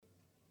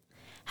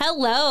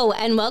Hello,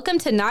 and welcome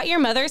to Not Your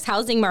Mother's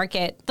Housing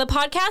Market, the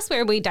podcast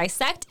where we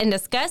dissect and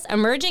discuss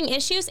emerging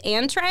issues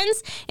and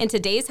trends in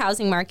today's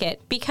housing market,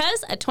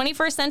 because a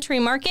 21st century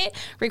market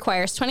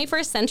requires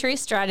 21st century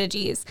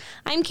strategies.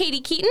 I'm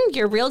Katie Keaton,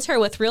 your realtor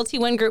with Realty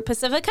One Group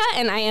Pacifica,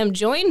 and I am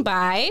joined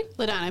by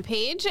LaDonna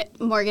Page,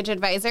 mortgage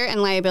advisor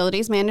and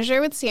liabilities manager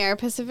with Sierra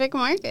Pacific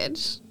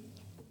Mortgage.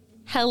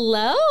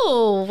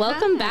 Hello,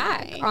 welcome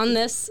back on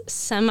this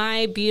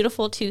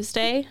semi-beautiful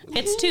Tuesday.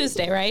 It's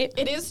Tuesday, right?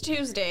 It is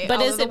Tuesday. But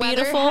is it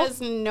beautiful? The weather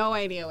has no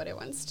idea what it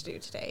wants to do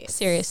today. It's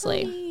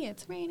Seriously. sunny,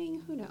 it's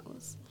raining, who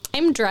knows?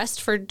 I'm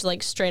dressed for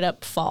like straight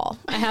up fall.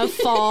 I have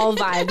fall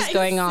vibes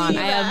going on.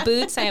 I have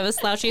boots, I have a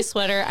slouchy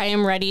sweater. I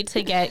am ready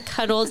to get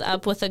cuddled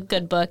up with a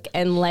good book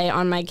and lay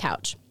on my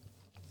couch.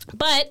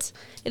 But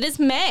it is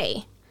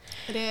May.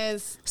 It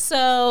is.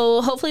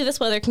 So hopefully this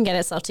weather can get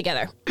itself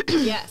together.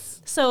 Yes.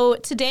 So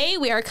today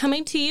we are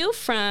coming to you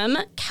from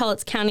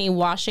Cowlitz County,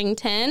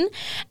 Washington,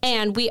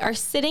 and we are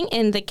sitting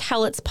in the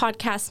Cowlitz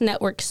Podcast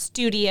Network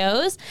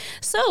studios.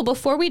 So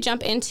before we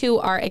jump into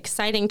our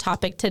exciting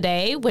topic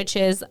today, which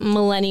is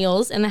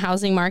millennials in the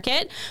housing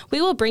market, we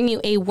will bring you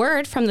a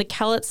word from the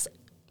Cowlitz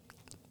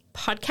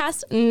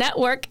Podcast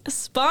Network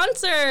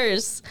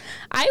sponsors.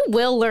 I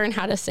will learn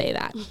how to say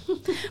that,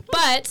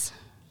 but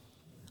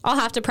I'll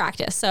have to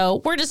practice.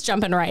 So we're just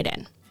jumping right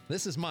in.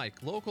 This is Mike,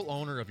 local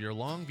owner of your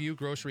Longview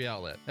Grocery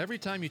Outlet. Every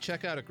time you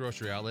check out a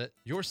grocery outlet,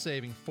 you're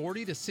saving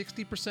 40 to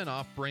 60%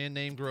 off brand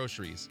name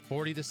groceries,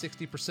 40 to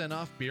 60%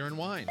 off beer and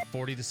wine,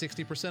 40 to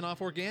 60% off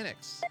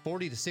organics,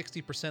 40 to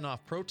 60%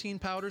 off protein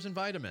powders and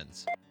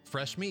vitamins,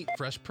 fresh meat,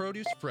 fresh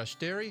produce, fresh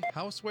dairy,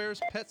 housewares,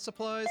 pet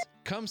supplies.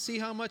 Come see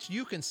how much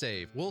you can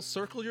save. We'll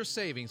circle your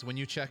savings when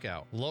you check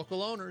out.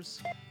 Local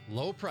owners,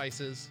 low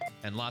prices,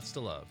 and lots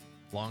to love.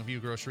 Longview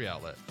Grocery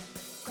Outlet.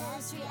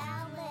 Grocery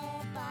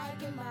Outlet by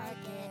Good Market.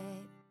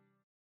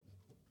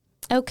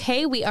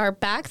 Okay, we are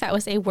back. That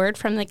was a word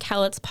from the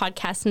Cowlitz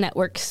Podcast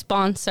Network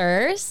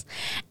sponsors.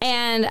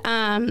 And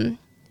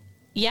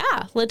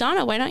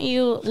LaDonna, why don't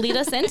you lead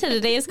us into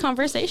today's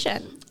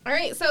conversation? All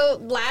right, so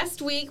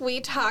last week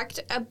we talked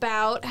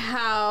about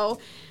how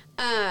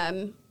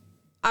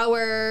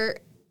our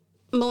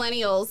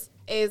millennials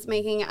is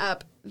making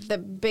up the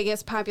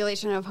biggest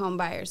population of home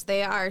buyers.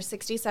 They are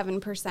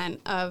 67%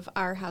 of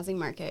our housing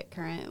market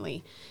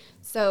currently.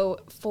 So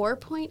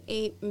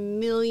 4.8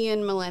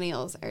 million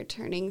millennials are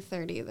turning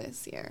 30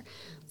 this year.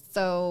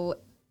 So,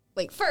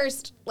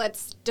 first,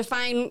 let's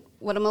define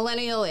what a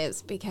millennial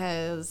is,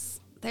 because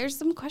there's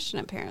some question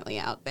apparently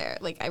out there.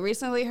 I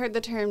recently heard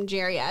the term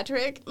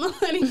geriatric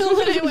millennial,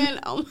 and I went,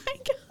 oh my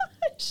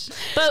gosh.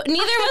 But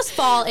neither of us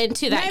fall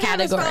into that category.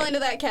 Neither of us fall into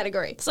that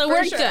category. So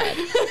we're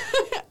good.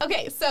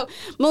 Okay, so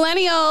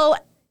millennial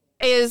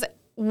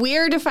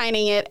we're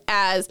defining it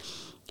as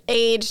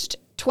aged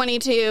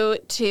 22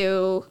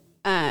 to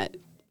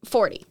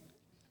 40.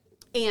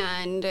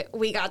 And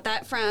we got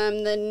that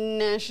from the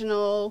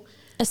National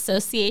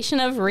Association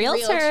of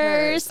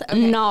Realtors.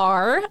 Okay.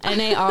 NAR,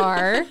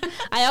 N-A-R.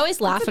 I always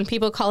laugh when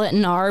people call it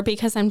NAR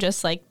because I'm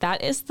just like,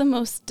 that is the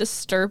most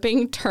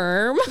disturbing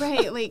term.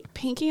 Right, like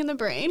pinky in the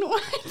brain.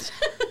 What?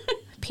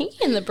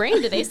 Pinky in the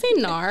brain? Do they say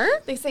NAR?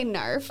 They say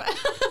NARF.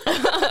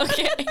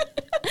 Okay.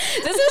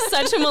 This is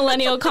such a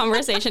millennial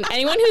conversation.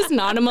 Anyone who's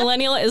not a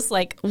millennial is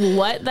like,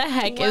 what the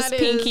heck is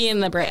pinky in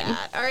the brain?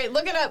 That? All right,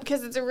 look it up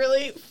because it's a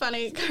really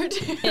funny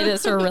cartoon. It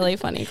is a really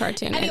funny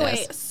cartoon.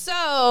 Anyway,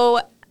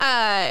 so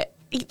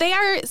they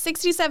are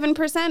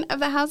 67% of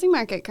the housing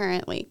market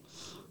currently,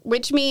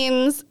 which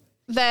means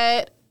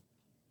that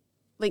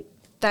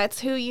that's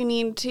who you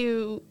need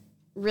to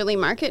really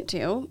market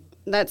to.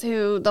 That's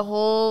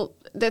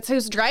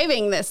who's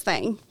driving this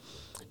thing.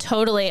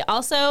 Totally.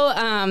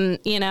 Also,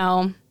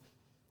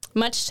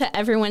 much to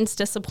everyone's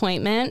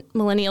disappointment,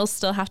 millennials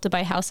still have to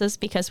buy houses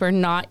because we're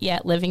not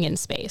yet living in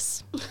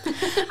space.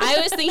 I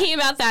was thinking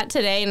about that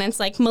today, and it's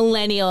like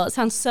millennial. It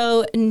sounds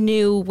so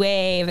new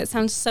wave. It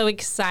sounds so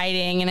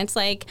exciting. And it's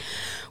like,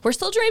 we're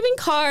still driving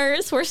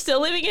cars. We're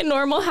still living in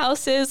normal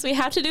houses. We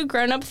have to do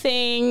grown-up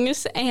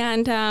things.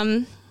 And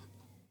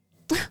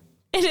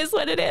it is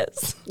what it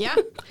is. Yeah.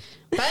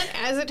 But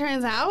as it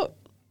turns out,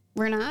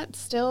 we're not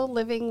still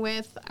living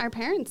with our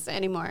parents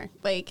anymore.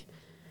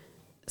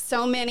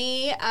 So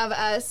many of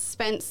us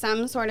spent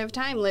some sort of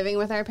time living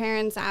with our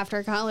parents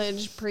after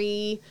college,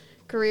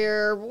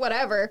 pre-career,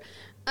 whatever.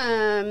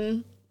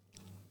 But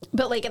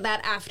at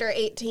that after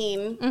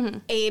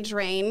 18 age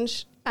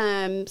range,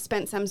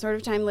 spent some sort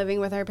of time living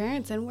with our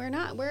parents, and we're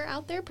not. We're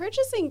out there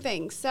purchasing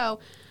things. So,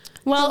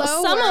 well,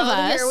 hello, some world, of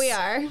us, here we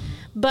are.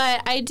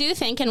 But I do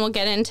think, and we'll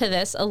get into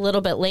this a little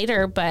bit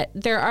later, but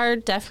there are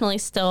definitely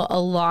still a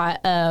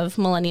lot of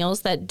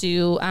millennials that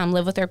do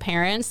live with their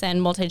parents,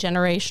 and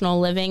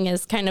multi-generational living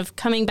is kind of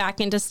coming back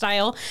into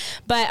style.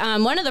 But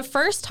one of the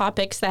first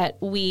topics that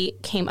we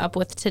came up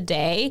with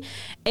today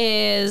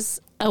is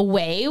a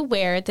way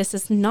where this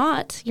is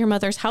not your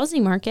mother's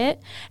housing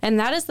market, and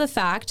that is the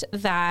fact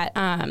that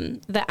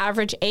the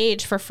average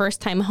age for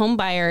first-time home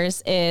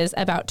buyers is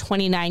about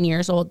 29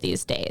 years old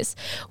these days,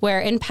 where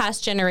in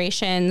past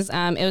generations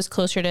it was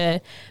closer to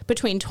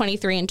between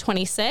 23 and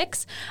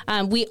 26.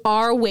 We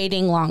are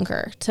waiting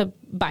longer to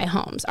buy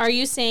homes. Are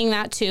you seeing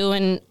that too?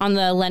 And on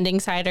the lending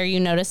side, are you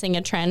noticing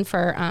a trend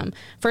for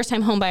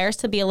first-time home buyers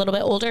to be a little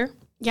bit older?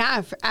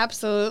 Yeah,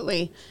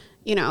 absolutely.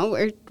 You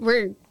know,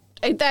 we're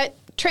that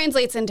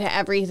translates into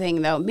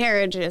everything, though.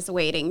 Marriage is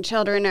waiting.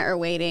 Children are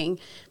waiting.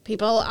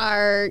 People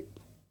are,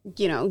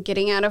 you know,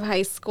 getting out of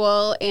high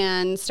school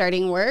and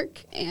starting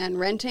work and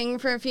renting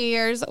for a few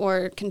years,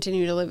 or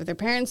continue to live with their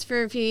parents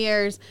for a few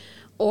years,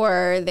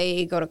 or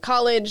they go to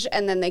college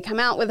and then they come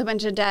out with a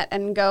bunch of debt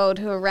and go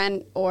to a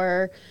rent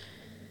or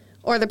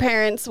the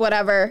parents,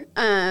 whatever.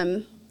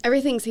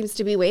 Everything seems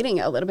to be waiting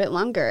a little bit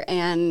longer,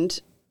 and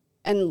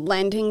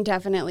lending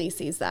definitely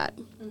sees that.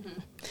 Mm-hmm.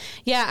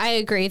 Yeah, I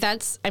agree.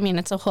 It's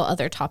a whole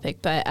other topic,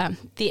 but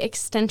the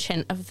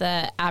extension of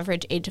the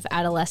average age of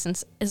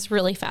adolescence is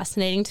really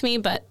fascinating to me,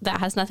 but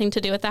that has nothing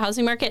to do with the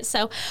housing market.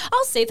 So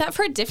I'll save that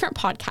for a different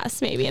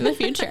podcast maybe in the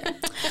future.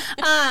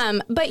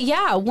 But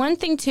yeah, one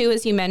thing too,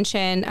 as you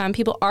mentioned,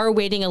 people are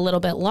waiting a little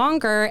bit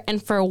longer.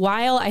 And for a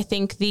while, I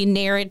think the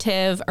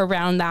narrative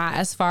around that,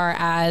 as far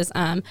as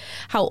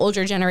how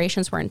older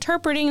generations were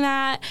interpreting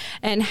that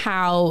and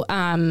how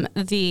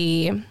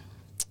the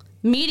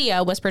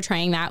media was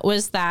portraying that,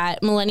 was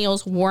that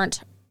millennials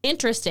weren't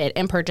interested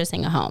in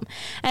purchasing a home.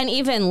 And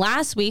even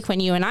last week when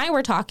you and I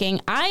were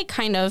talking, I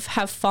kind of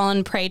have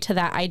fallen prey to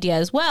that idea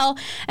as well.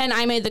 And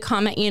I made the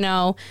comment, you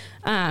know,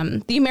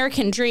 the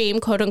American dream,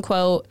 quote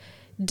unquote,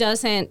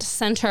 doesn't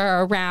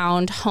center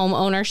around home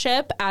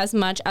ownership as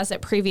much as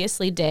it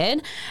previously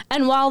did.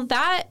 And while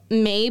that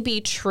may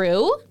be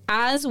true,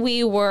 as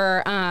we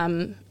were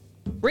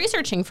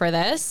researching for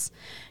this,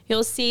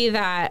 you'll see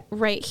that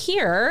right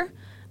here,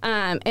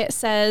 it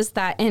says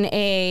that in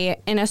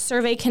a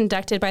survey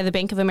conducted by the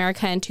Bank of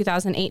America in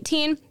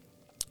 2018,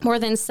 more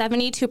than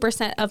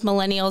 72% of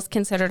millennials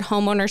considered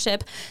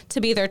homeownership to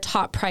be their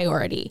top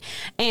priority.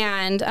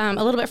 And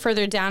a little bit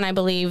further down, I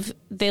believe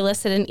they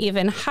listed an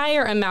even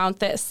higher amount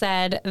that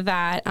said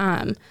that,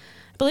 I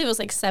believe it was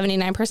like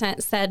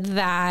 79% said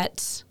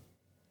that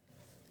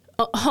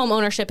home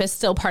ownership is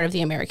still part of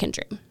the American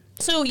dream.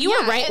 So you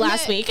were right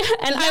last week,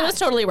 and I was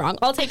totally wrong.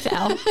 I'll take the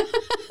L.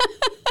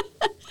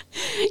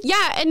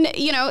 Yeah, and,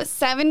 you know,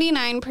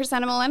 79% of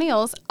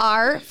millennials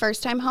are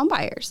first-time home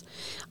buyers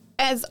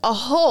as a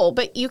whole,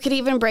 but you could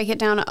even break it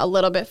down a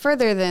little bit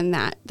further than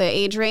that. The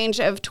age range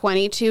of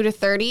 22 to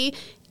 30,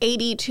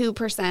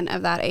 82%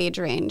 of that age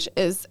range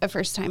is a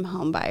first-time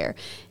home buyer.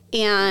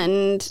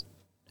 And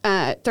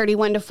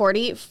 31 to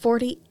 40,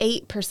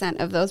 48%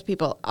 of those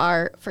people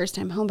are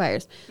first-time home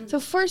buyers. Mm-hmm. So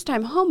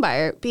first-time home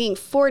buyer being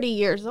 40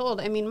 years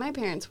old, I mean, my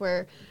parents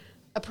were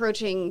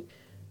approaching,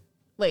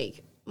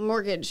 like,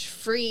 mortgage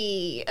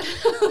free.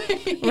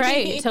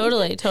 Right.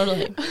 Totally.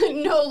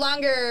 No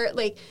longer,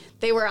 like,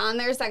 they were on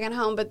their second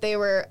home, but they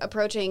were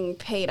approaching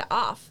paid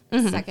off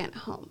second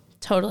home.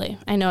 Totally.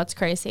 I know, it's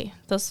crazy.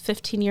 Those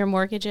 15-year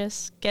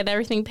mortgages, get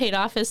everything paid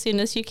off as soon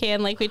as you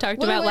can, like we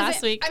talked about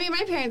last week. I mean,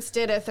 my parents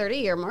did a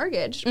 30-year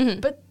mortgage,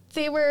 but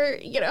they were,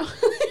 you know,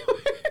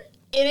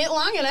 in it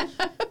long enough.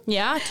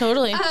 Yeah,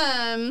 totally.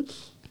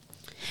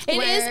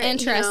 It is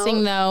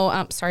interesting,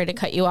 though. Sorry to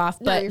cut you off,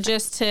 but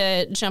just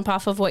to jump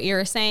off of what you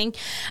were saying,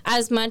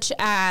 as much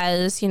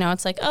as, you know,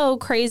 it's like, oh,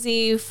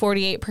 crazy,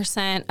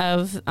 48%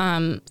 of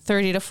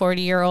 30 to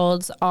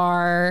 40-year-olds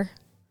are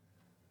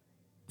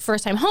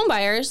first-time home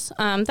buyers.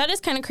 That is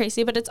kind of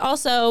crazy, but it's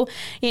also,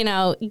 you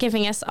know,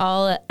 giving us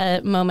all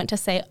a moment to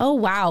say, oh,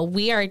 wow,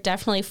 we are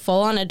definitely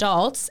full-on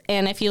adults.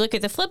 And if you look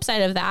at the flip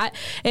side of that,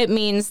 it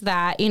means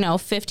that, you know,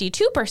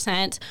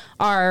 52%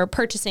 are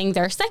purchasing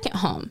their second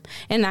home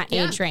in that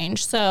age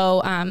range.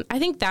 So I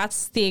think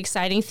that's the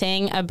exciting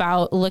thing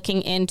about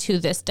looking into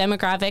this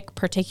demographic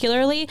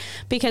particularly,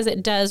 because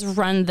it does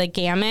run the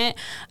gamut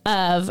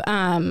of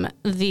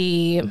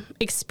the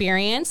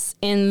experience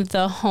in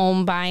the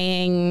home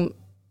buying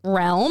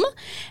realm,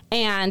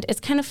 and it's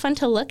kind of fun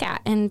to look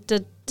at and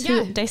to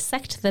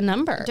dissect the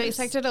numbers.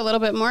 Dissect it a little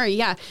bit more,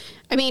 yeah.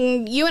 I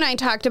mean, you and I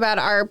talked about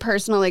our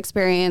personal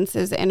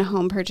experiences in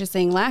home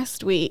purchasing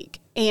last week,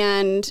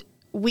 and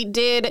we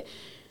did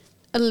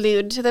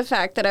allude to the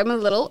fact that I'm a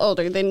little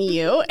older than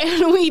you,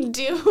 and we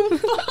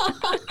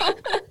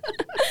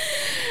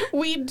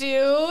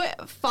do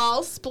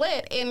fall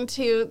split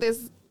into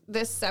this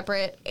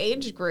separate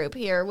age group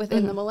here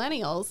within the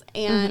millennials,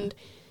 and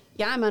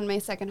I'm on my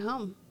second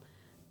home.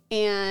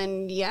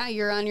 And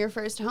you're on your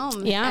first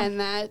home. Yeah. And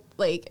that,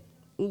 like,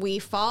 we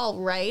fall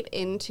right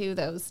into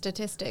those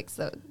statistics,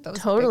 those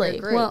totally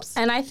bigger groups.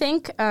 Well, and I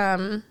think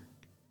I'm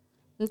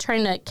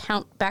trying to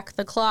count back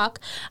the clock.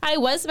 I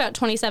was about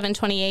 27,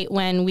 28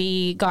 when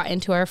we got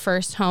into our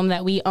first home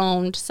that we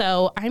owned.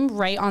 So I'm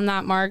right on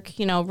that mark,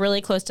 you know,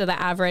 really close to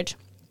the average.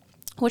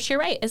 which you're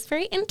right, is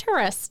very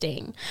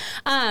interesting.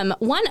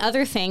 One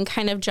other thing,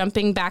 kind of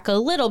jumping back a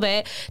little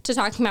bit to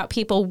talking about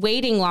people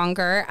waiting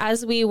longer,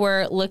 as we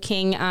were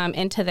looking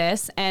into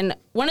this, and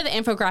one of the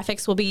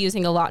infographics we'll be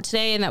using a lot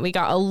today and that we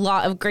got a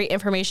lot of great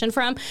information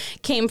from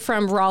came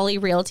from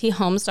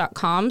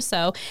RaleighRealtyHomes.com.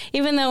 So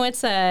even though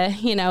it's a,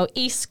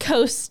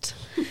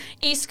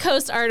 East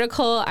Coast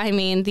article, I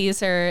mean,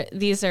 these are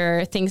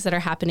things that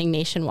are happening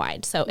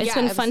nationwide. So it's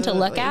been fun to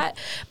look at.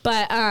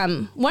 But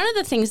one of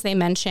the things they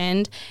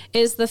mentioned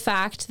is the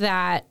fact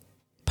that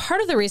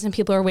part of the reason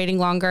people are waiting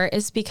longer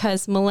is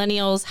because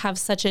millennials have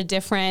such a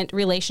different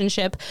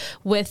relationship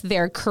with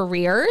their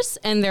careers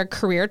and their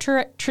career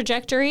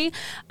trajectory.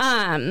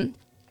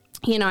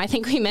 I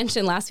think we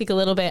mentioned last week a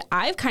little bit,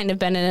 I've kind of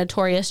been a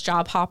notorious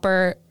job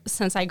hopper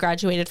since I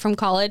graduated from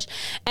college.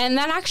 And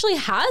that actually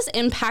has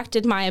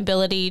impacted my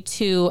ability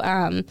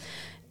to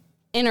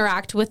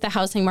interact with the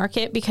housing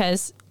market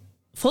because,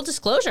 full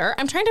disclosure,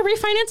 I'm trying to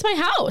refinance my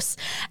house.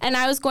 And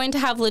I was going to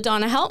have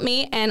LaDonna help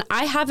me. And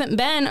I haven't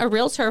been a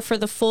realtor for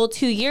the full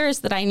 2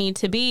 years that I need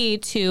to be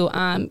to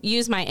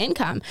use my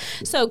income.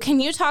 So can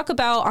you talk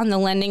about, on the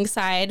lending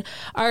side,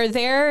 are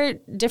there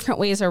different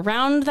ways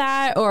around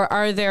that? Or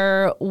are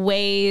there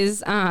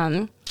ways...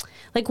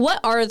 what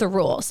are the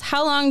rules?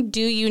 How long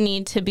do you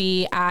need to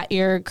be at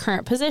your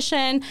current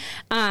position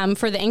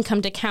for the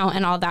income to count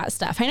and all that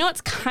stuff? I know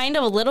it's kind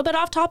of a little bit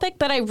off topic,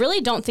 but I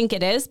really don't think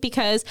it is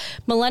because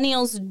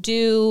millennials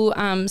do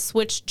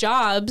switch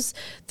jobs,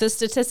 the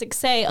statistics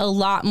say, a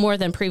lot more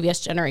than previous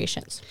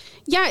generations.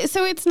 Yeah,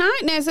 so it's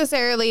not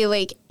necessarily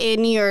like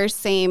in your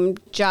same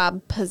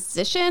job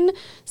position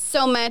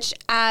so much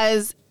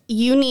as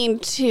you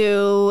need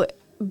to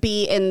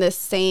be in the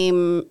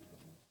same,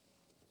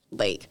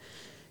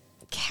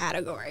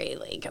 category,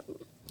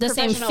 the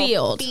same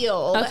field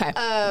okay.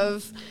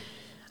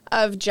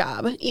 of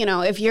job.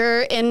 If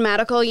you're in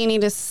medical, you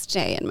need to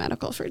stay in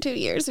medical for 2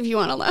 years if you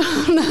want a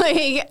loan.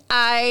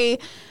 I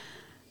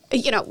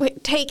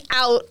take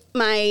out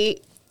my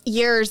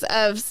years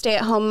of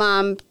stay-at-home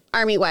mom,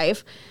 Army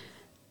wife.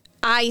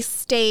 I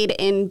stayed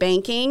in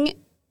banking,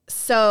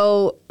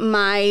 so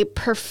my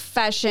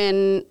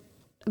profession,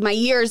 my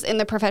years in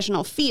the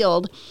professional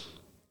field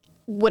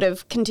would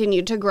have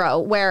continued to grow,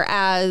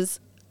 whereas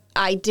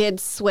I did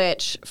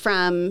switch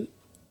from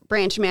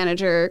branch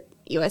manager,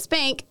 U.S.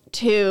 Bank,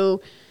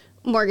 to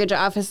mortgage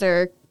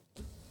officer,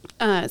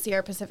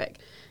 Sierra Pacific.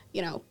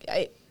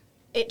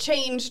 It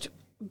changed,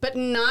 but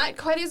not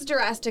quite as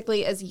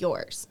drastically as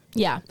yours.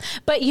 Yeah.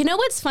 But you know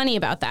what's funny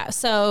about that?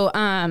 So,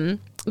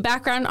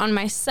 background on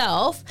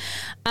myself.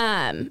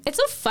 It's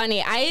so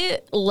funny.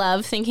 I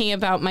love thinking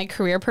about my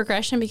career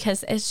progression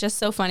because it's just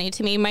so funny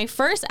to me. My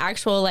first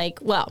actual,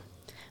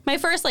 my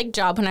first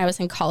job when I was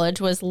in college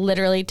was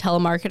literally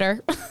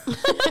telemarketer.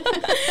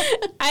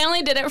 I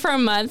only did it for a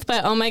month,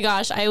 but oh my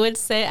gosh, I would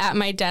sit at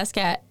my desk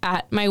at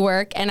my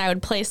work and I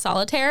would play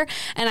solitaire,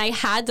 and I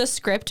had the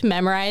script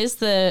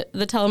memorized, the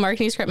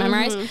telemarketing script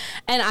memorized,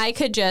 and I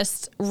could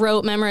just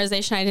rote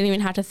memorization. I didn't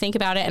even have to think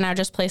about it, and I would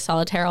just play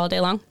solitaire all day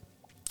long.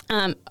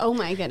 Oh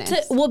my goodness.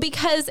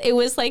 Because it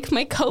was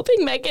my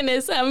coping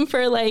mechanism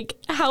for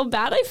how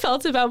bad I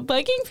felt about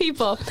bugging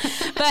people.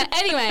 But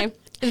anyway...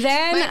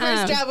 Then my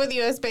first job with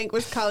U.S. Bank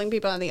was calling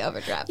people on the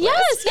overdraft list.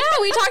 Yes, yeah,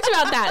 we talked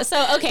about that.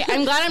 So, okay,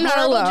 I'm glad I'm not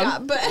alone.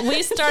 Job, but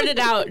we started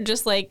out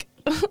just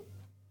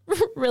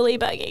really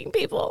bugging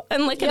people,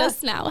 and look at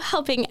us now,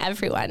 helping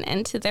everyone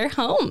into their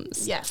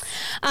homes. Yes.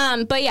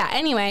 But yeah,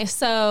 anyway,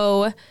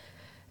 so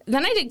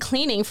then I did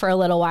cleaning for a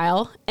little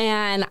while,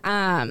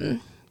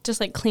 and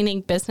just cleaning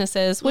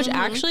businesses, which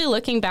actually,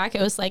 looking back, it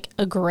was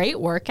a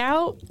great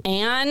workout,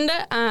 and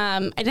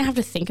I didn't have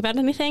to think about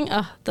anything.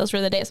 Oh, those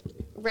were the days.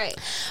 Right.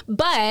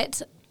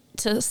 But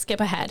to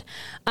skip ahead,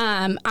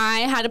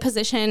 I had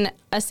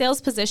a sales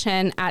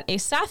position at a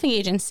staffing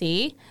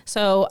agency.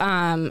 So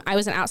I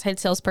was an outside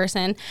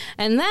salesperson.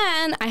 And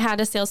then I had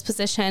a sales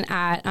position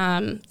at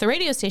the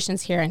radio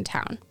stations here in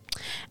town.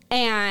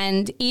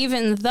 And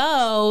even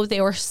though they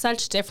were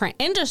such different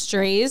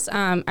industries,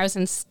 I was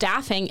in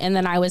staffing and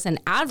then I was in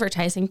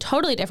advertising,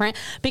 totally different.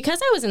 Because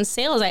I was in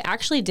sales, I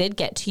actually did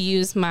get to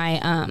use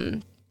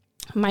my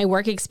my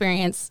work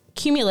experience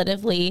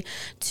cumulatively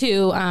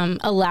to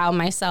allow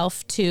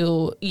myself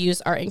to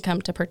use our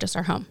income to purchase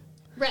our home.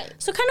 Right.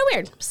 So kind of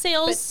weird.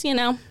 Sales,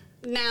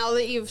 Now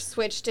that you've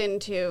switched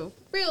into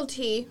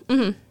realty,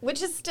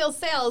 which is still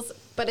sales,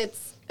 but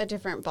it's a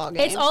different ballgame.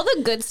 It's all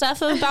the good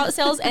stuff about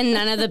sales and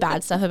none of the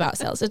bad stuff about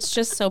sales. It's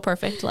just so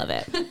perfect. Love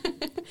it.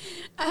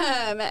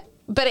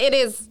 But it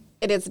is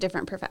a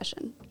different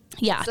profession.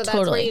 Yeah, so that's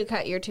totally. where you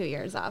cut your 2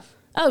 years off.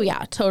 Oh,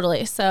 yeah,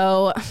 totally.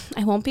 So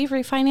I won't be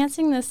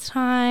refinancing this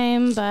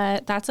time,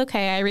 but that's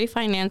okay. I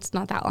refinanced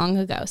not that long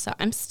ago. So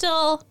I'm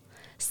still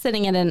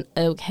sitting at an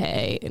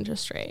okay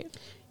interest rate.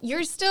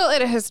 You're still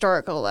at a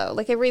historical low.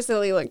 I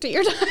recently looked at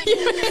your documents.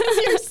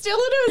 You're still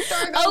at a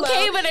historical low.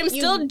 Okay, but I'm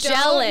still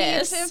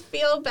jealous. You don't need to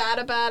feel bad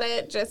about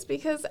it just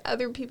because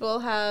other people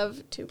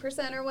have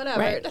 2% or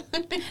whatever. Right.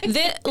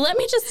 Let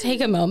me just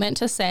take a moment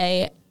to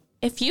say,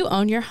 if you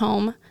own your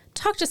home,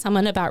 talk to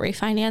someone about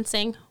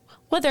refinancing.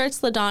 whether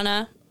it's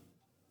LaDonna,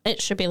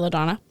 it should be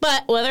LaDonna,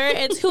 but whether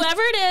it's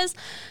whoever it is,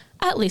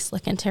 at least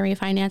look into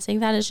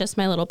refinancing. That is just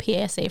my little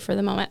PSA for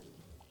the moment.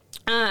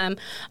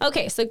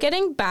 Okay, so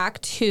getting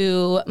back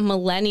to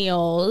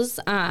millennials.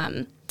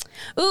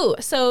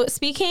 So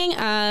speaking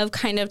of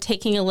kind of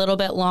taking a little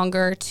bit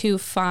longer to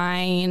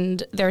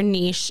find their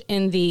niche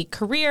in the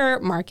career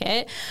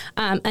market,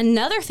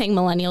 another thing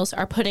millennials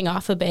are putting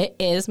off a bit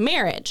is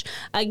marriage.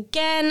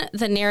 Again,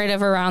 the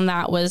narrative around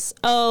that was,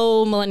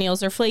 oh,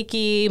 millennials are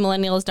flaky.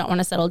 Millennials don't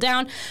want to settle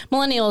down.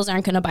 Millennials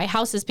aren't going to buy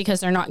houses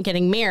because they're not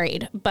getting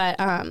married. But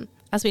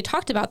as we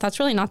talked about, that's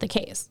really not the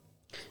case.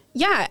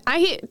 Yeah,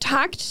 I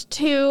talked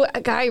to a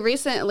guy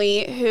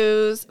recently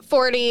who's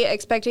 40,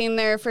 expecting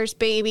their first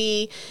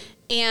baby,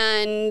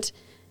 and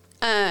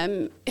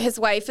his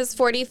wife is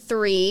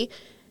 43,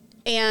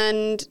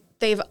 and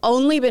they've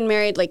only been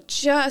married like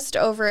just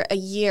over a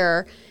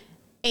year,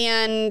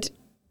 and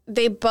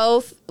they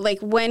both, like,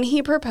 when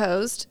he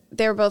proposed,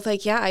 they were both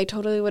like, yeah, I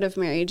totally would have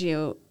married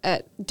you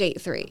at date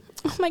 3.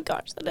 Oh my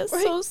gosh, that is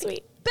so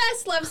sweet.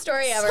 Best love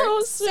story ever. So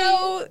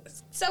sweet.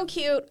 So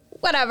cute.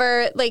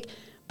 Whatever. Like,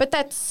 but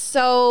that's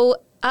so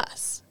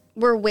us.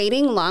 We're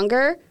waiting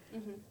longer.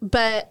 Mm-hmm.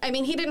 But, I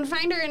mean, he didn't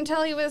find her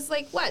until he was,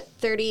 like,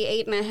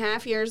 38 and a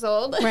half years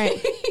old?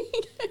 Right.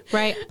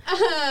 Right.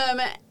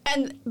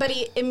 But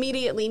he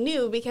immediately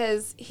knew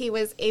because he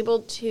was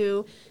able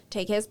to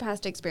take his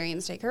past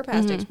experience, take her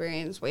past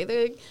experience, weigh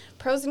the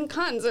pros and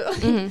cons.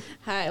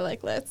 Hi,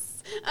 like,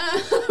 let's.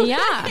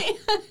 Yeah.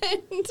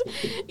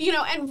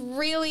 And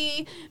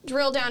really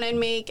drill down and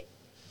make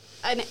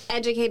an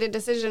educated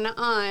decision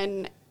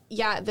on,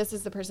 yeah, this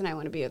is the person I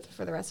want to be with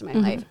for the rest of my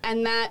life.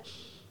 And that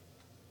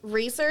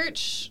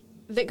research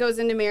that goes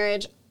into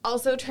marriage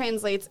also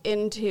translates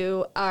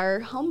into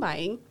our home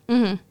buying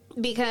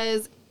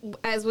because,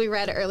 as we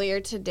read earlier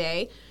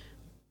today,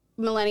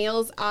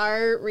 millennials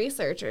are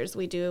researchers.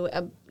 We do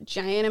a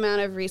giant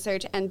amount of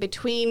research, and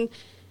between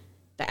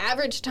the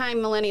average time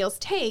millennials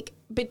take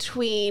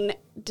between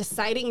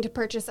deciding to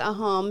purchase a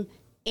home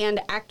and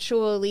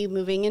actually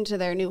moving into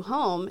their new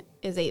home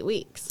is 8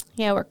 weeks.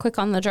 Yeah, we're quick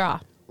on the draw.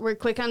 We're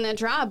quick on the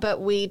draw,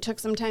 but we took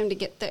some time to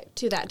get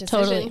to that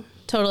decision.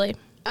 Totally.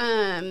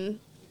 And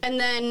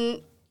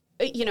then,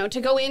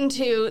 to go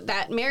into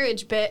that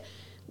marriage bit,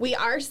 we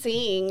are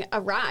seeing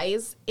a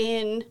rise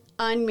in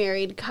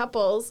unmarried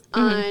couples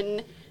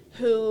on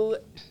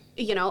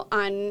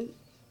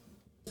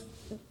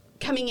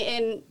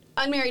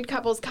unmarried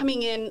couples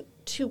coming in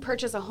to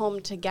purchase a home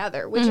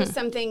together, which is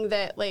something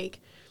that, like,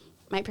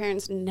 my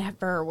parents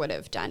never would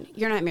have done.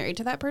 You're not married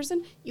to that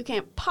person. You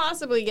can't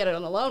possibly get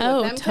on a loan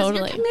with them because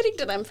you're committing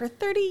to them for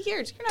 30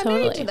 years. You're not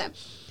married to them.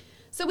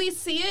 So we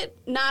see it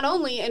not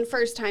only in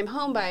first-time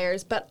home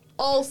buyers, but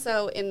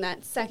also in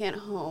that second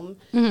home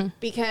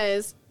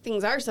because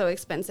things are so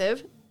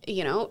expensive.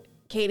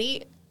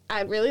 Katie,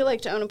 I'd really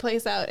like to own a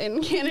place out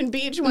in Cannon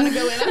Beach. Want to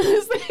go in on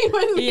this thing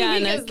with me? Yeah,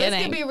 because no kidding.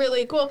 This could be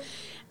really cool.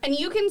 And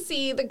you can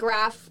see the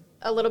graph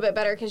a little bit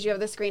better because you have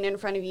the screen in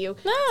front of you.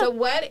 Oh. So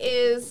what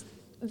is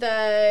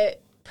the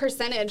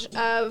percentage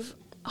of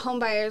home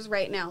buyers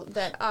right now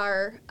that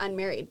are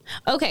unmarried?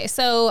 Okay,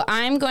 so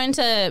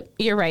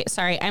you're right,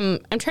 sorry. I'm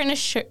trying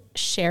to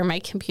share my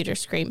computer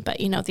screen, but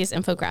these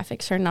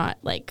infographics are not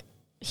like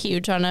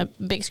huge on a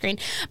big screen.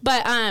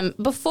 But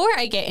before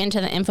I get into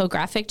the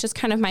infographic, just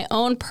kind of my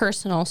own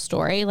personal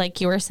story,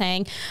 like you were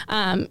saying,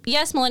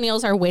 yes,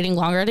 millennials are waiting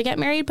longer to get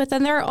married, but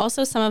then there are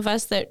also some of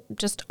us that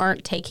just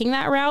aren't taking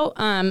that route.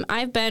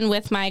 I've been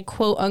with my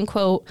quote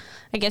unquote,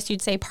 I guess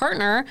you'd say,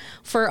 partner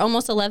for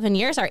almost 11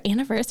 years. Our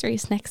anniversary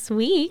is next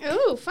week.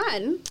 Ooh,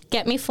 fun.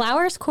 Get me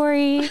flowers,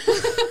 Corey.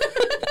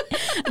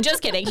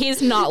 Just kidding.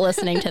 He's not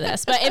listening to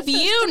this. But if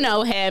you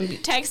know him,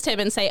 text him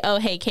and say, oh,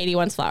 hey, Katie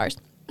wants flowers.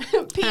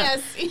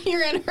 P.S.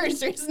 Your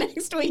anniversary is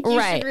next week.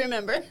 You should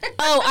remember.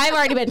 Oh, I've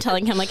already been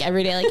telling him like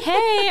every day, like,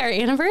 hey, our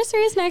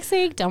anniversary is next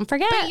week. Don't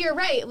forget. But you're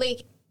right.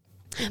 Like,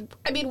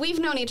 I mean, we've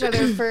known each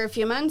other for a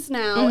few months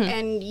now,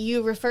 and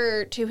you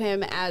refer to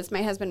him as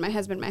my husband, my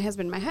husband, my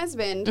husband, my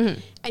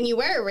husband, and you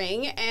wear a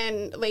ring,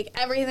 and like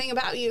everything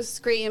about you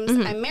screams,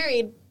 I'm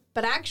married,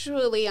 but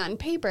actually on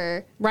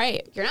paper,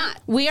 you're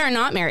not. We are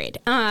not married.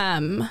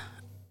 And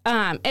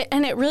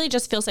it really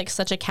just feels like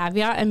such a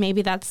caveat, and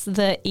maybe that's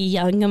the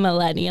young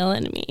millennial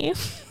in me.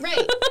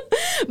 Right.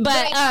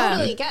 But I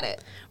totally get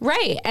it.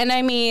 Right. And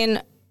I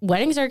mean,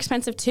 weddings are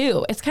expensive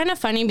too. It's kind of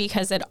funny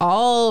because it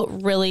all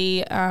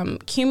really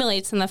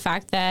accumulates in the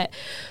fact that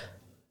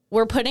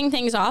we're putting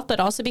things off,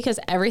 but also because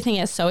everything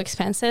is so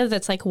expensive,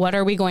 that's like, what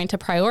are we going to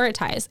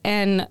prioritize?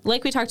 And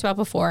like we talked about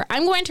before,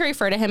 I'm going to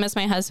refer to him as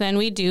my husband.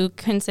 We do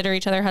consider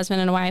each other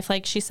husband and wife.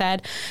 Like she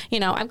said,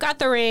 I've got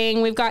the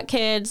ring, we've got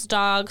kids,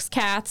 dogs,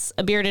 cats,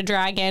 a bearded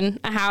dragon,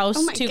 a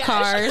house, 2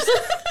 cars.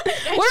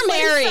 We're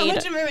married. So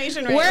much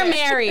information right We're there.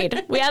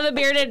 married. We have a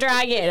bearded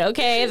dragon.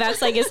 Okay.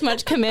 That's like as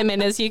much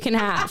commitment as you can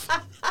have.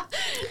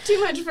 Too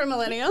much for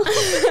millennial.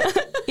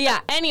 Yeah.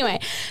 Anyway,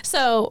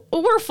 so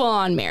we're full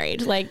on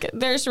married. Like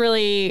there's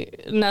really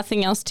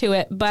nothing else to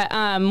it. But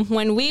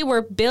when we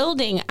were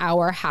building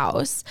our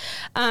house,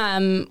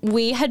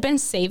 we had been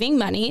saving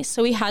money.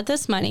 So we had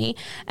this money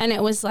and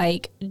it was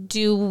like,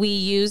 do we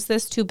use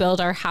this to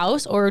build our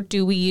house or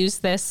do we use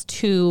this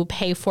to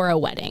pay for a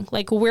wedding?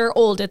 Like we're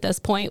old at this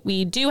point.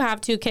 We do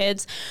have 2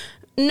 kids.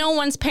 No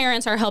one's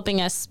parents are helping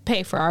us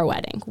pay for our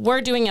wedding. We're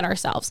doing it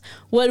ourselves.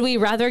 Would we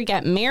rather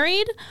get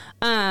married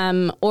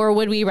or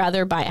would we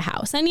rather buy a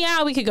house? And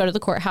yeah, we could go to the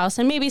courthouse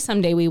and maybe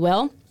someday we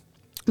will.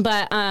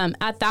 But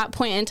at that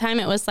point in time,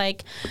 it was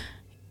like,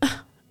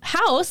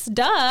 house,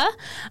 duh.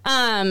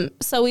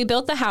 So we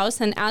built the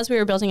house, and as we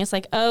were building, it's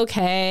like,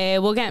 okay,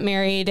 we'll get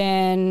married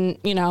and,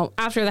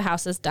 after the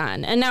house is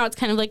done. And now it's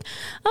kind of like,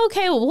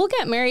 okay, well, we'll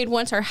get married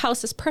once our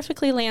house is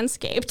perfectly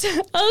landscaped.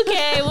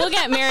 Okay, we'll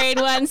get married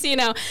once,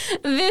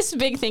 this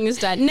big thing is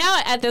done.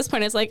 Now at this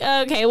point, it's like,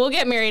 okay, we'll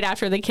get married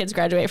after the kids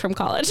graduate from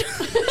college.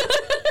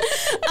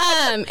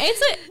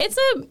 It's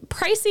a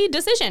pricey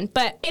decision,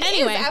 but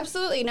anyway. It is,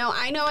 absolutely. No,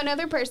 I know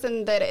another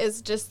person that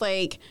is just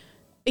like,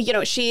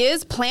 she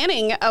is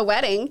planning a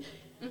wedding.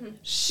 Mm-hmm.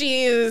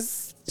 She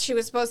was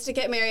supposed to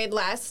get married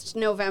last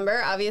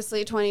November.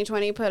 Obviously,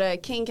 2020 put a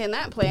kink in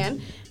that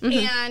plan. Mm-hmm.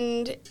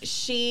 And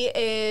she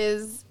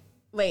is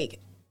like,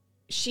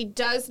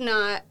 she's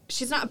not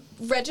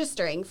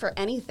registering for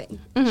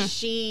anything. Mm-hmm.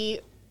 She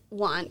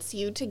wants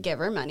you to give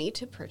her money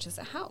to purchase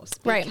a house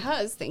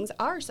because things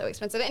are so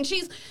expensive. And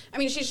she's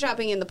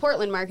shopping in the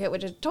Portland market,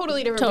 which is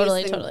totally different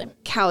beast than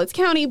Cowlitz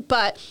County,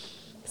 but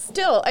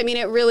still,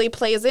 it really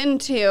plays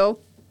into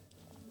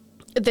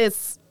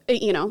this,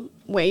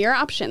 weigh your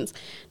options.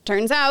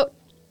 Turns out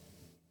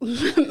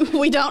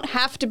we don't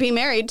have to be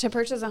married to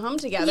purchase a home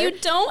together. You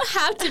don't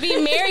have to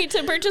be married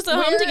to purchase a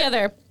home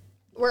together.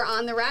 We're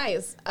on the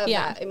rise of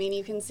that.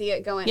 You can see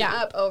it going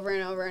up over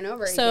and over and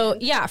over again. So,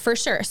 yeah, for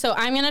sure. So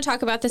I'm going to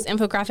talk about this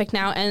infographic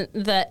now, and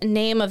the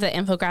name of the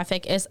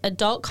infographic is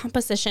Adult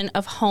Composition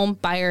of Home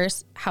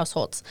Buyers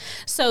Households.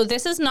 So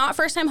this is not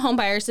first-time home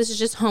buyers. This is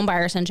just home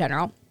buyers in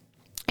general.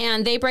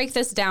 And they break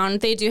this down.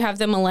 They do have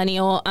the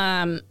millennial,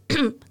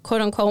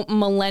 quote unquote,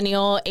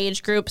 millennial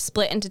age group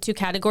split into 2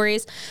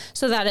 categories.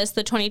 So that is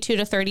the 22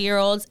 to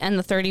 30-year-olds and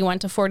the 31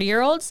 to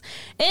 40-year-olds.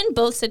 In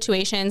both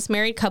situations,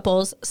 married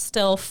couples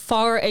still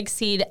far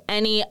exceed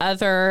any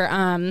other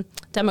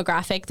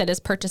demographic that is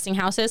purchasing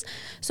houses.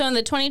 So in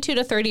the 22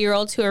 to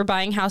 30-year-olds who are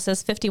buying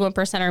houses,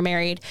 51% are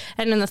married.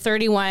 And in the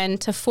 31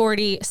 to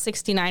 40,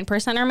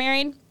 69% are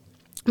married.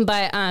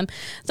 But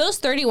those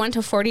 31 to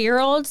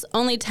 40-year-olds,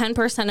 only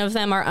 10% of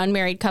them are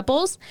unmarried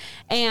couples.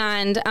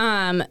 And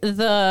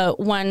the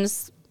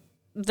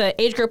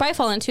age group I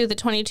fall into, the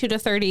 22 to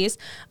 30s,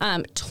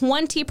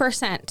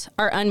 20%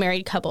 are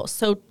unmarried couples.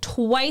 So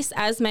twice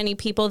as many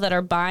people that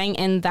are buying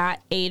in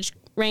that age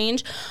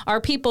range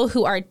are people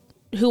who are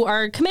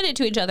committed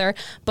to each other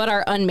but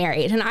are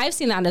unmarried. And I've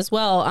seen that as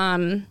well.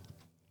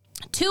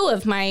 2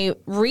 of my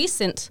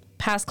recent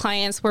past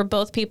clients were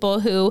both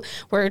people who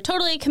were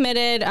totally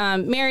committed,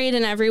 married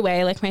in every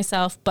way like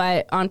myself,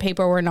 but on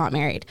paper were not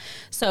married.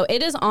 So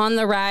it is on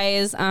the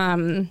rise.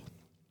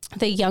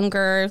 The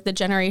younger the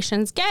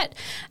generations get.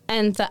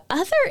 And the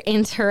other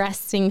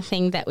interesting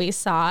thing that we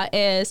saw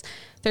is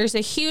there's a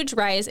huge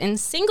rise in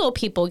single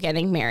people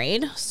getting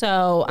married.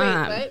 So,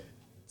 wait, what?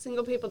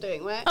 Single people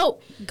doing what? Oh,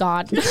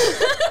 God.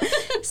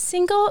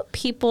 Single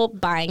people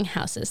buying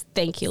houses.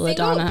 Thank you,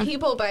 LaDonna. Single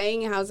people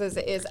buying houses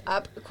is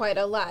up quite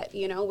a lot.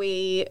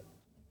 We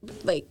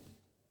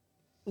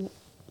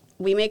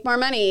make more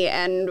money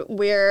and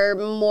we're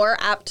more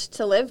apt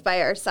to live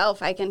by ourselves.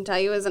 I can tell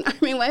you as an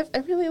Army wife, I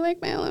really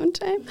like my alone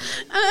time.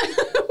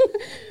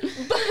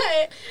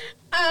 But,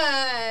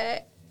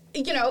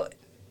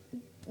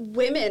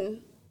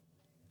 women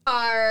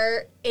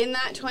are in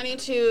that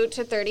 22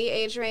 to 30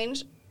 age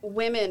range.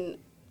 Women,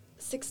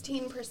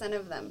 16%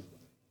 of them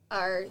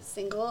are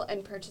single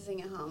and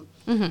purchasing a home.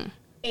 Mm-hmm.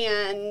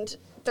 And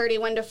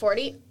 31 to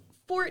 40,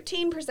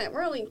 14%.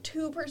 We're only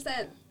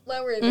 2%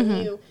 lower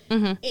than you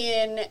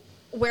in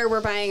where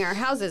we're buying our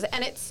houses.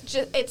 And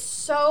it's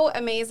so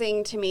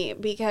amazing to me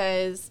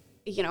because,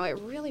 it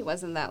really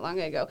wasn't that long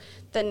ago.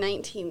 The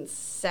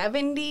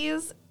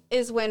 1970s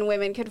is when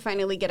women could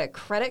finally get a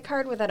credit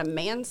card without a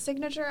man's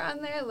signature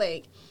on there.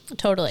 Like,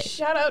 totally.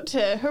 Shout out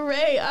to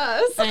hooray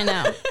us. I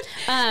know.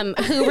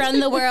 Who Run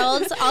the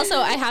World. Also,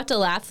 I have to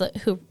laugh.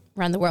 Who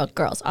Run the World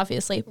girls,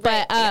 obviously.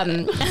 But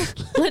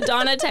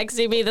LaDonna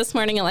texted me this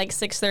morning at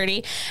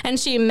 6:30, and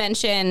she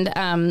mentioned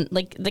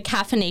the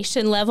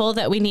caffeination level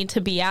that we need to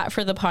be at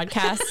for the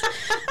podcast.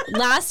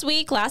 Last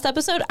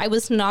episode, I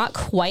was not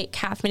quite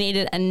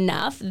caffeinated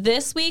enough.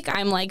 This week,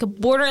 I'm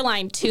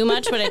borderline too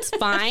much, but it's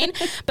fine.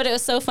 But it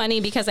was so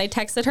funny because I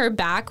texted her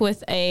back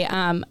with a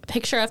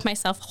picture of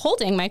myself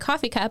holding my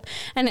coffee cup,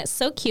 and it's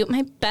so cute.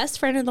 My best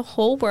friend in the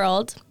whole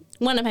world,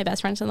 one of my best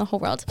friends in the whole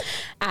world,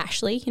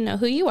 Ashley, you know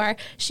who you are.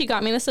 She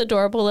got me this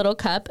adorable little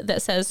cup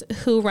that says,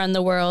 "Who Run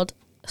the World?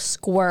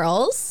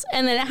 Squirrels."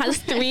 And then it has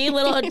 3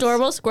 little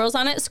adorable squirrels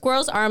on it.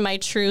 Squirrels are my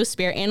true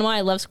spirit animal.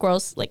 I love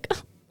squirrels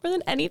more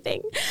than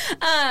anything.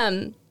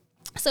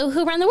 So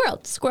who run the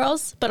world?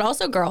 Squirrels, but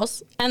also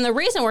girls. And the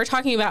reason we're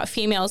talking about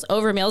females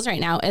over males right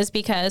now is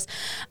because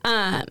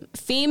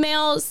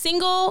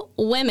single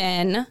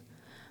women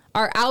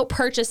are out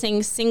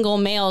purchasing single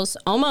males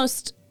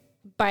almost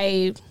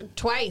by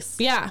twice.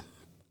 Yeah.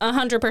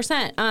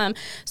 100%.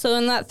 So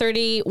in that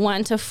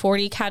 31 to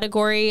 40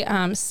 category,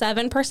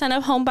 7%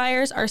 of home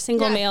buyers are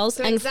single males.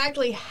 So and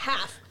exactly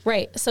half.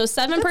 Right. So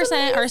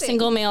 7% are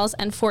single males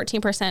and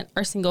 14%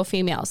 are single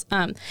females.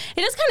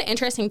 It is kind of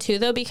interesting too,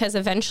 though, because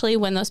eventually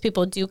when those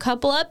people do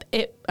couple up,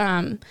 it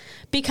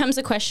becomes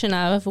a question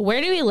of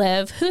where do we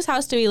live? Whose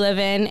house do we live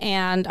in?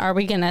 And are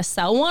we going to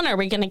sell one? Are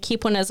we going to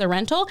keep one as a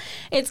rental?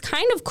 It's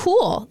kind of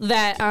cool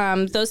that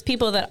those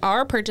people that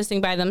are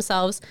purchasing by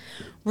themselves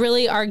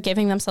really are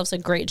giving themselves a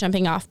great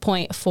jumping off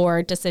point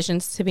for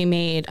decisions to be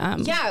made.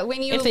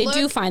 When you if they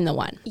do find the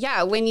one.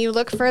 Yeah. When you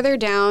look further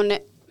down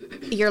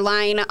your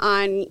line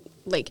on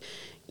like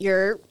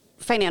your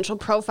financial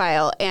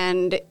profile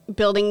and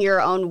building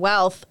your own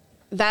wealth,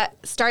 that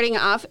starting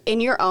off in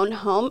your own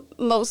home,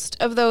 most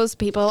of those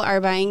people are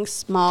buying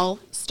small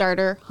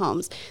starter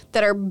homes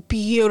that are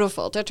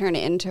beautiful to turn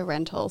into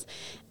rentals.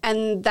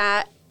 And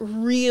that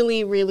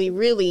really, really,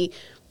 really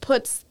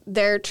puts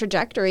their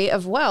trajectory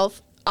of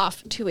wealth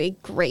off to a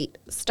great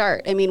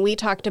start. I mean, we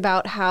talked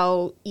about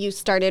how you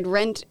started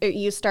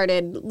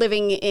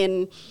living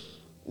in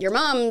your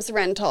mom's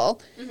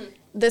rental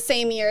the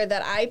same year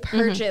that I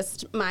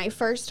purchased my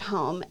first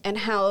home, and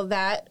how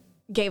that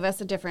gave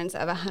us a difference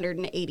of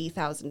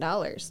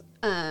 $180,000.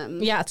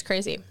 Yeah, it's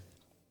crazy.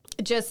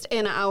 Just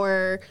in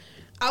our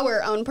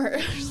own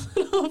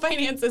personal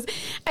finances.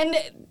 And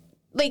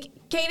like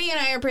Katie and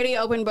I are pretty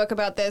open book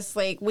about this.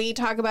 Like, we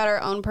talk about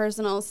our own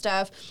personal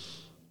stuff.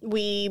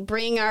 We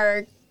bring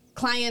our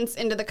clients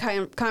into the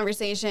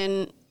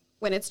conversation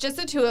when it's just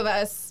the two of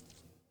us,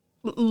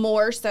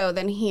 more so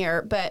than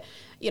here. But,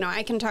 you know,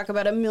 I can talk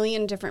about a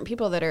million different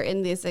people that are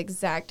in this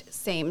exact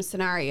same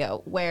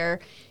scenario where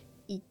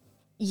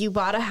you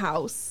bought a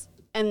house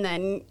and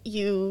then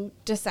you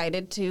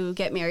decided to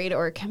get married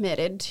or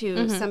committed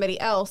to somebody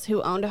else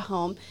who owned a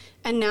home.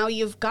 And now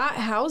you've got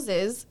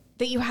houses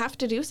that you have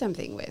to do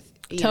something with.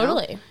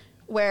 Totally.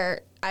 Where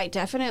I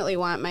definitely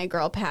want my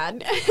girl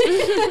pad.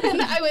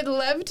 And I would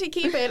love to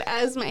keep it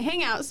as my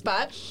hangout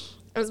spot.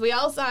 As we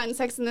all saw in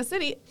Sex and the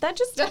City, that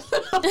just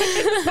doesn't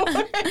always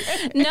work.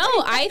 No,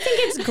 I think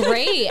it's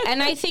great.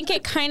 And I think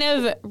it kind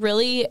of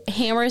really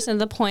hammers in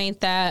the point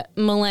that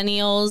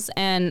millennials,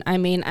 and I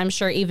mean, I'm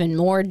sure even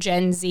more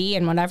Gen Z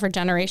and whatever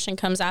generation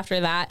comes after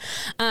that,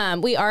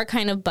 we are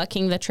kind of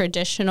bucking the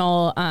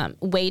traditional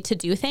way to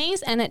do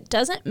things. And it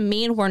doesn't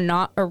mean we're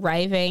not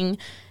arriving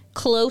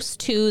close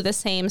to the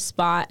same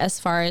spot as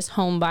far as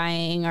home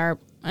buying or,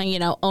 you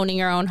know, owning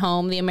your own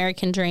home, the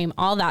American dream,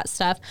 all that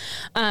stuff.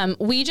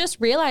 We just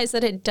realized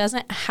that it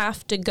doesn't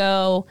have to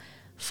go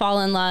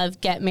fall in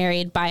love, get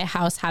married, buy a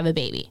house, have a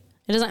baby.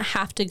 It doesn't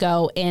have to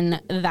go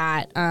in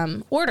that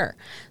order.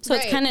 So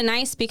It's kind of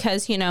nice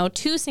because, you know,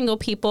 two single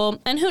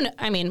people,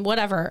 and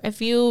whatever.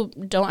 If you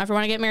don't ever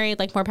want to get married,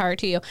 like, more power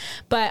to you.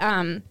 But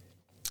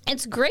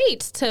it's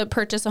great to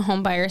purchase a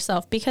home by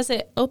yourself because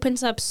it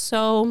opens up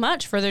so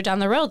much further down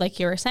the road, like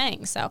you were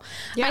saying. So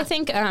yeah. I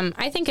think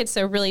it's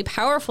a really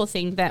powerful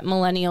thing that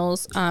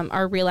millennials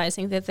are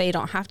realizing that they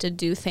don't have to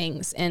do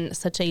things in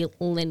such a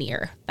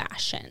linear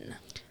fashion.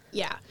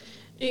 Yeah.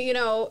 You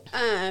know,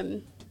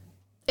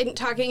 in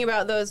talking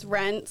about those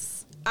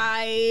rents,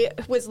 I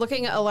was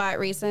looking a lot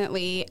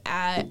recently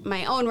at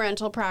my own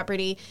rental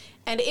property,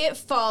 and it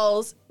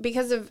falls,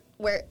 because of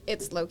where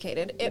it's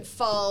located, it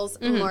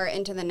falls more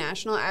into the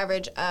national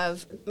average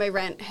of my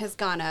rent has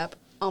gone up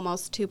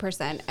almost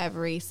 2%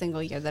 every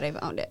single year that I've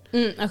owned it.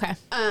 Okay.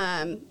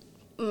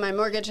 My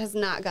mortgage has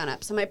not gone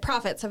up. So my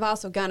profits have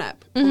also gone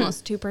up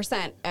almost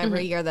 2%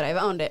 every year that I've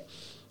owned it.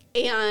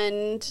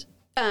 And,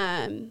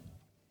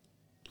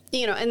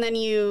 you know, and then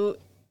you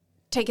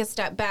take a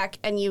step back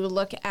and you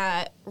look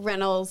at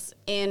rentals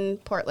in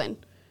Portland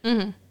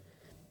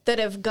that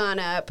have gone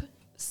up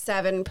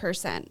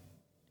 7%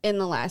 in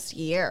the last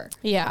year.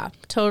 Yeah,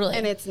 totally.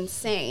 And it's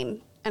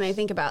insane. And I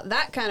think about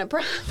that kind of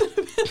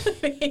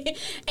profitability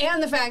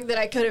and the fact that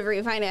I could have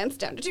refinanced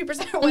down to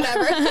 2% or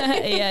whatever.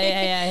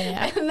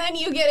 Yeah. And then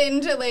you get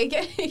into,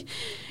 like,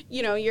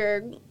 you know,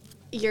 your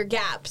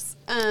gaps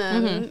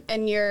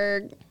and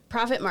your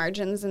profit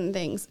margins and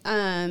things,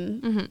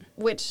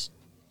 which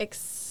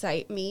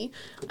excite me.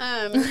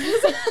 I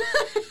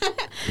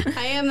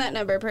am that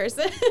number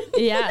person.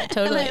 Yeah,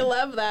 totally. And I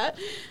love that.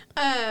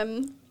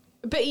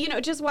 But, you know,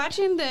 just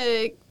watching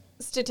the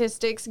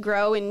statistics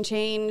grow and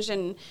change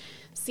and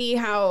see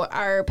how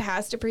our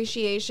past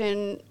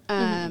appreciation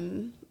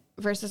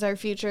versus our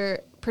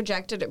future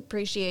projected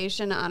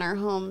appreciation on our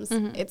homes,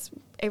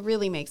 it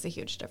really makes a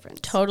huge difference.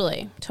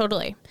 Totally.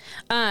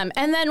 And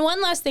then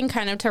one last thing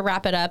kind of to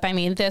wrap it up. I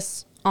mean,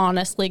 this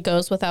honestly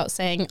goes without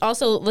saying.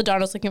 Also,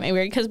 LaDonna's looking at me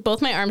weird because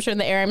both my arms are in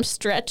the air. I'm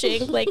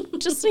stretching, like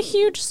just a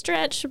huge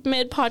stretch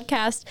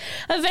mid-podcast.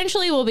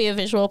 Eventually will be a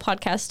visual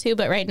podcast too,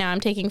 but right now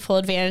I'm taking full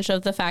advantage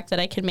of the fact that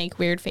I can make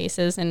weird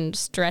faces and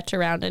stretch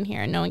around in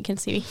here and no one can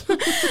see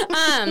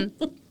me.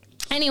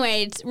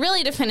 Anyway,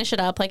 really to finish it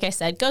up, like I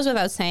said, goes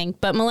without saying,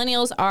 but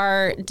millennials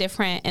are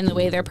different in the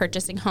way they're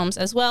purchasing homes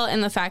as well,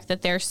 and the fact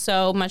that they're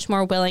so much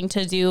more willing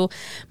to do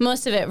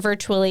most of it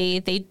virtually.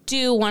 They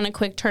do want a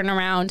quick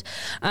turnaround.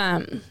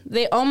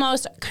 They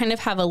almost kind of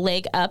have a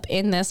leg up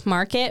in this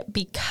market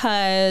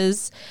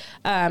because,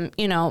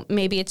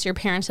 maybe it's your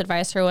parents'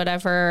 advice or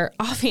whatever.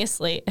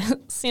 Obviously,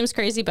 it seems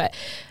crazy, but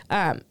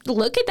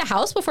look at the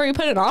house before you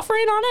put an offer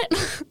in on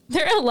it.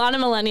 There are a lot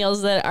of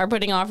millennials that are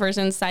putting offers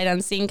in sight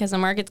unseen because the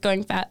market's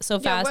going so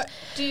fast.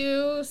 Do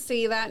you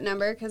see that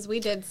number? Because we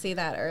did see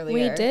that earlier.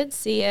 We did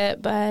see it,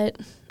 but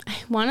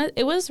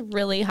it was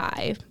really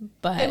high.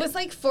 But it was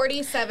like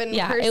 47%.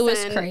 Yeah, it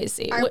was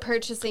crazy. Are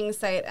purchasing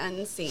sight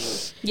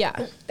unseen.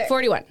 Yeah,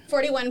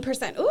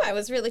 41%. Ooh, I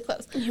was really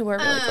close. You were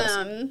really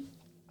close.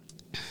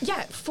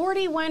 Yeah,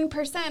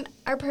 41%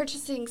 are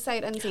purchasing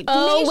sight unseen.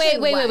 Oh,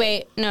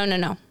 wait.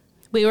 No.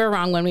 We were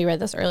wrong when we read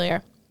this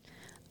earlier.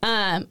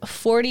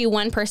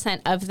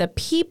 41% of the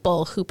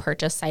people who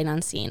purchase sight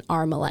unseen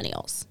are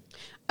millennials.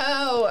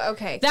 Oh,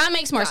 okay. That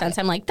makes more sense.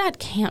 I'm like, that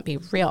can't be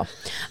real.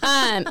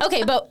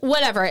 Okay, but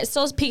whatever. It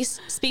still speaks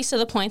to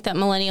the point that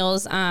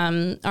millennials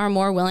are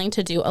more willing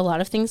to do a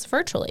lot of things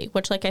virtually,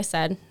 which, like I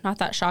said, not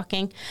that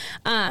shocking.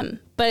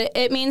 But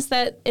it means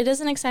that it is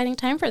an exciting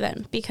time for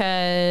them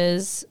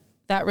because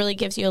that really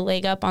gives you a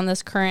leg up on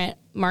this current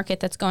market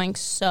that's going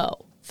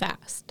so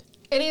fast.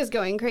 It is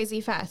going crazy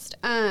fast.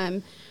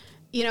 And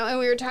we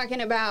were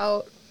talking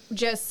about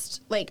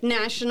just like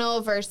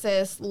national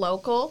versus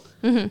local,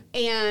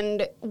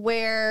 and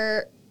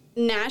where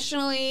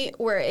nationally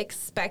we're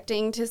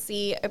expecting to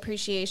see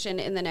appreciation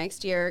in the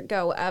next year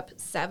go up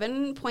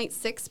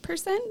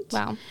 7.6%.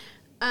 Wow.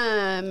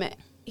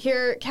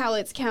 Here,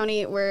 Cowlitz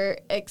County, we're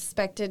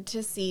expected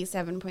to see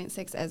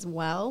 7.6 as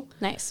well.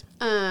 Nice.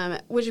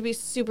 Which would be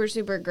super,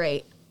 super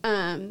great.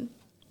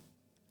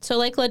 So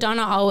like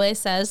LaDonna always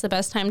says, the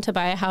best time to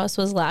buy a house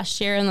was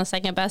last year and the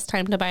second best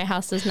time to buy a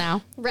house is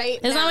now. Right.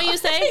 Isn't that what you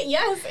say?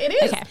 Yes, it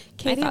is. Okay.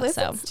 Katie I thought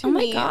listens so. to Oh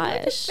my me.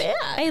 gosh. Look at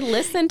that. I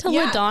listened to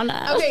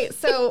LaDonna. Okay,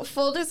 so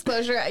full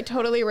disclosure, I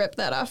totally ripped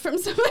that off from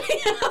somebody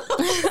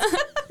else.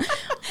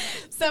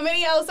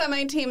 Somebody else on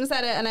my team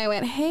said it, and I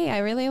went, hey, I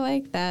really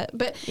like that.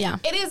 But yeah,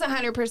 it is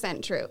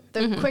 100% true.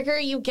 The quicker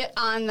you get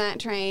on that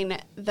train,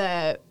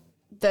 the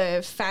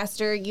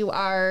faster you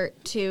are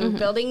to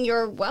building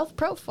your wealth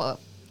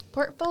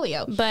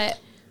portfolio. But,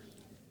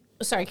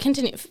 sorry,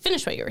 continue.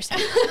 Finish what you were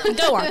saying.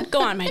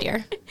 Go on, my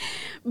dear.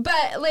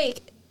 But,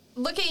 like,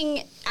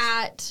 looking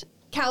at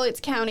Cowlitz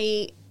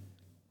County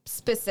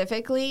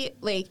specifically,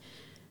 like,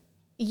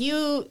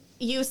 you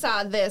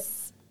saw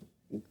this.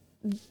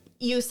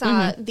 You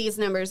saw these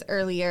numbers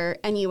earlier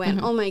and you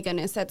went, oh my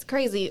goodness, that's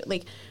crazy.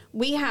 Like,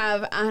 we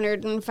have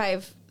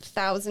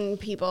 105,000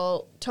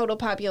 people total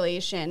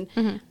population.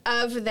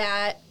 Of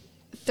that,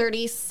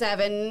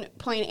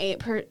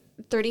 37.8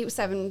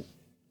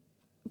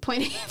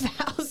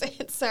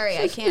 thousand. Sorry,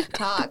 I can't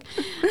talk.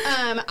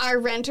 Are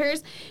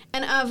renters.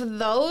 And of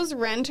those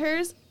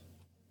renters,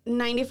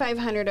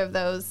 9,500 of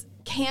those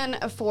can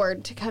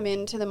afford to come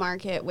into the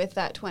market with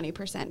that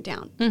 20%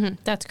 down.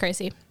 That's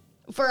crazy.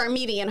 For our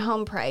median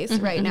home price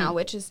right now,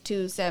 which is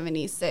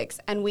 $276,000.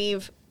 And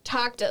we've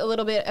talked a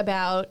little bit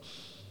about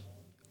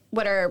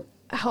what our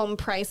home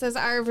prices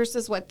are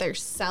versus what they're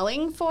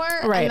selling for.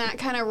 Right. And that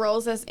kind of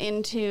rolls us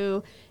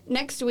into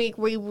next week.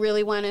 We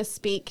really want to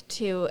speak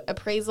to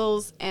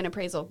appraisals and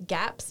appraisal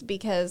gaps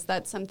because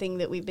that's something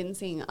that we've been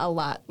seeing a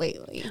lot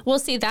lately. Well,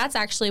 see, that's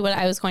actually what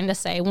I was going to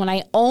say when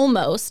I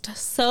almost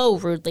so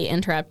rudely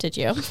interrupted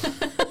you.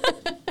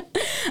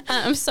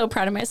 I'm so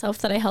proud of myself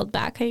that I held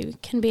back. I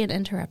can be an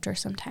interrupter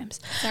sometimes.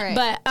 All right.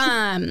 But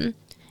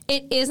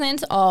it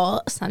isn't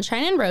all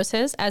sunshine and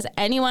roses, as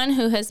anyone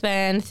who has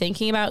been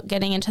thinking about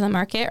getting into the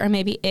market or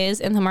maybe is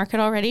in the market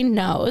already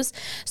knows.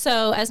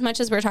 So as much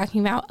as we're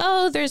talking about,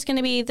 there's going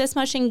to be this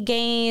much in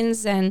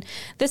gains and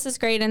this is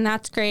great and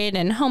that's great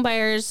and home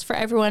buyers for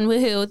everyone,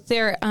 woohoo,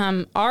 there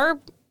are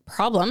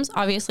problems,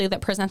 obviously,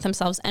 that present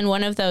themselves. And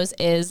one of those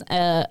is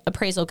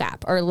appraisal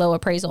gap or low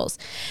appraisals.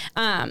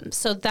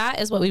 So that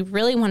is what we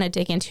really want to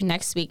dig into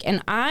next week.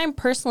 And I'm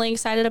personally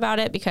excited about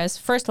it because,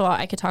 first of all,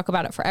 I could talk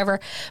about it forever.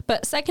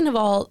 But second of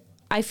all,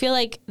 I feel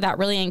like that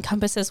really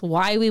encompasses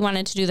why we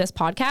wanted to do this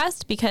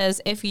podcast,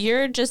 because if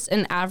you're just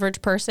an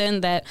average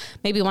person that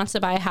maybe wants to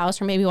buy a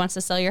house or maybe wants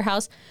to sell your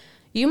house,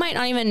 you might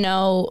not even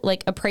know,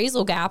 like,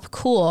 appraisal gap.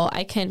 Cool.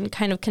 I can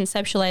kind of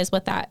conceptualize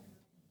what that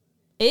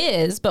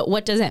is, but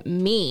what does it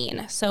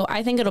mean? So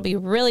I think it'll be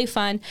really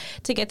fun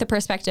to get the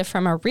perspective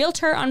from a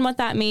realtor on what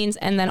that means,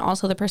 and then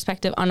also the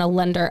perspective on a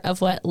lender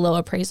of what low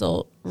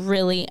appraisal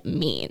really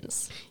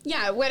means.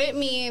 Yeah, what it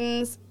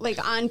means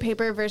like on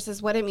paper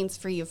versus what it means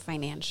for you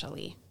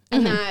financially.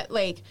 And that,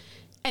 like,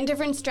 And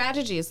different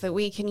strategies that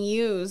we can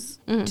use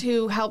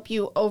to help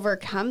you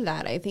overcome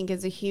that, I think,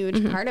 is a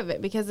huge part of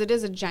it, because it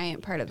is a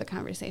giant part of the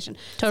conversation.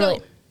 Totally.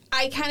 So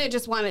I kind of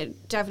just want to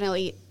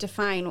definitely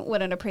define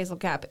what an appraisal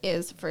gap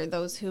is for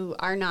those who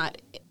are not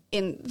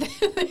in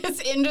this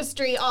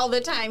industry all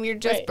the time. You're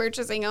just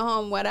purchasing a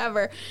home,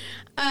 whatever.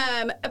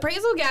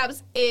 Appraisal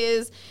gaps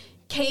is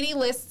Katie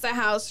lists a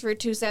house for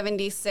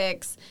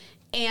 $276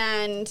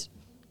 and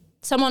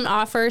someone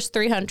offers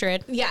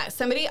 $300. Yeah,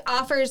 somebody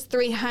offers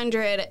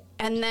 $300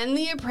 and then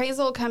the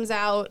appraisal comes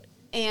out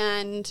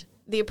and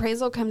the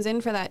appraisal comes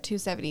in for that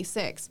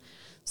 $276.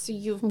 So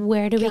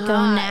where do we go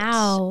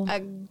now? A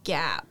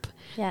gap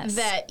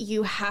that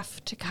you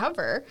have to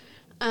cover.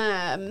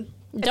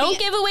 Don't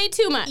give away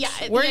too much. Yeah,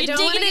 we're don't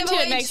digging into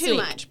it next too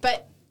week. much,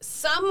 but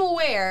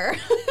somewhere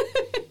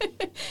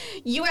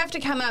you have to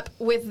come up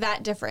with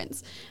that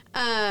difference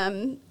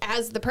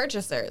as the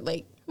purchaser.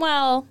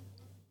 Well,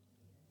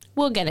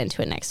 we'll get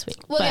into it next week.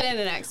 We'll get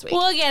into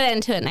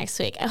it next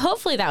week.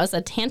 Hopefully that was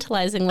a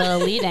tantalizing little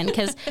lead-in,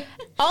 because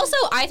also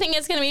I think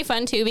it's going to be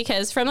fun too,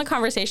 because from the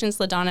conversations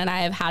LaDonna and I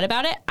have had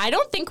about it, I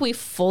don't think we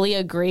fully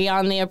agree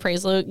on the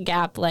appraisal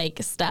gap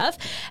stuff,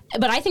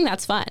 but I think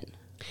that's fun.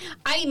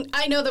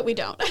 I know that we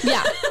don't.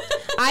 Yeah,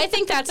 I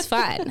think that's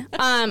fun.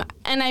 And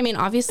I mean,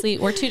 obviously,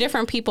 we're two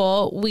different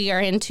people. We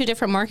are in two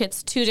different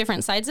markets, two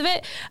different sides of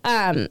it.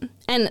 And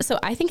so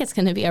I think it's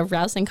going to be a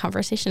rousing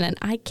conversation, and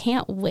I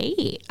can't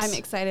wait. I'm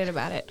excited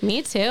about it.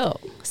 Me too.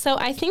 So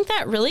I think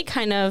that really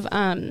kind of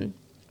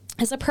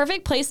is a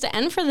perfect place to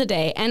end for the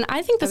day. And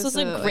I think this was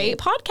a great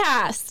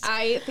podcast.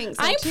 I think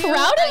so I'm too.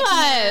 proud of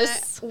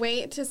us.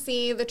 Wait to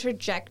see the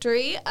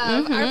trajectory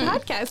of our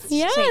podcast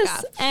take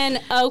off. And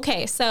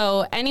okay,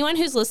 so anyone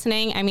who's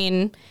listening, I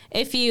mean,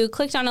 if you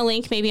clicked on a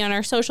link maybe on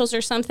our socials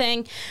or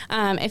something,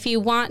 if you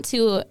want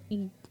to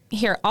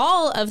hear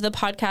all of the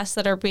podcasts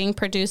that are being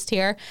produced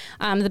here,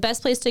 the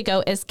best place to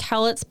go is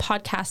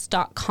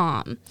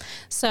cowlitspodcast.com.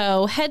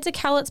 So head to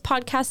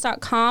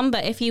cowlitspodcast.com.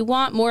 But if you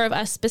want more of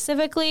us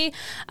specifically,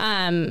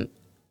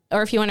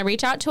 or if you want to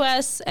reach out to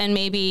us and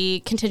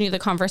maybe continue the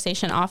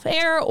conversation off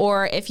air,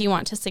 or if you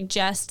want to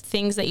suggest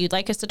things that you'd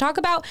like us to talk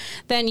about,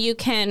 then you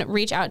can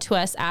reach out to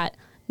us at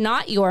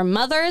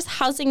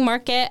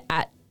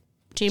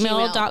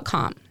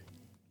notyourmothershousingmarket@gmail.com.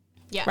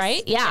 Yes.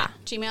 Right? Yeah.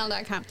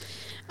 Gmail.com.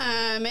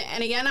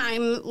 And again,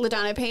 I'm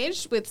LaDonna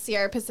Page with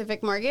Sierra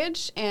Pacific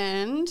Mortgage.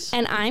 And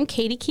I'm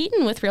Katie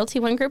Keaton with Realty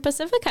One Group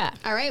Pacifica.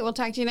 All right. We'll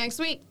talk to you next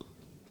week.